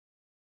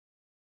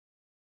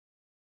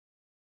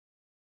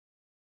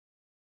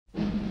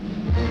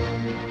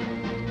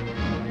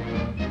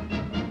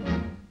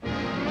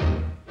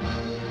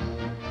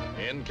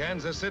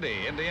Kansas City,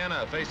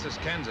 Indiana faces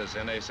Kansas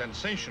in a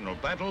sensational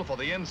battle for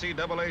the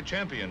NCAA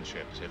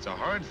Championships. It's a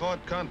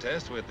hard-fought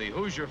contest with the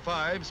Hoosier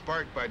Five,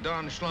 sparked by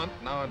Don Schlunt,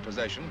 now in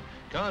possession,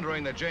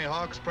 countering the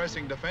Jayhawks'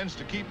 pressing defense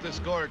to keep the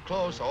score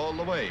close all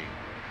the way.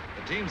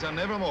 The teams are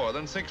never more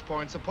than 6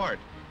 points apart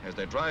as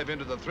they drive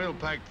into the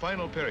thrill-packed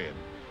final period.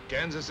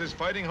 Kansas is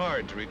fighting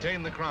hard to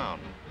retain the crown.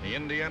 The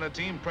Indiana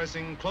team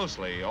pressing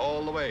closely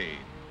all the way.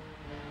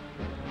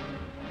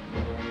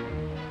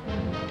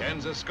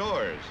 Kansas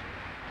scores.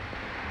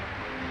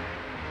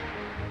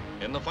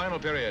 In the final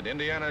period,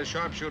 Indiana's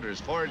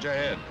sharpshooters forge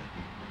ahead.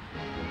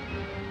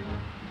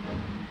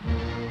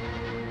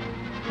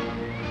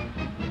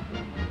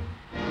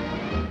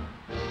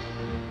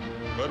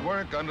 Good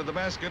work under the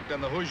basket,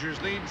 and the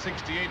Hoosiers lead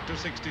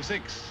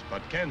 68-66.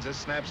 But Kansas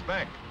snaps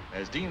back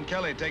as Dean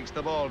Kelly takes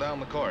the ball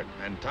down the court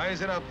and ties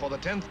it up for the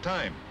 10th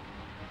time.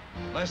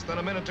 Less than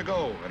a minute to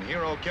go, and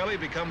hero Kelly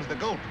becomes the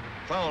GOAT,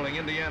 fouling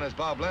Indiana's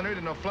Bob Leonard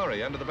in a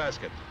flurry under the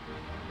basket.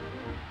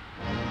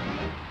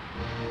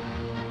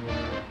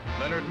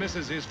 Leonard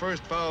misses his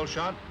first foul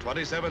shot,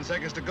 27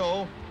 seconds to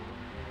go.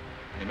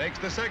 He makes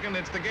the second,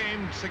 it's the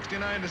game,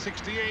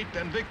 69-68,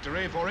 and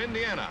victory for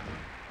Indiana.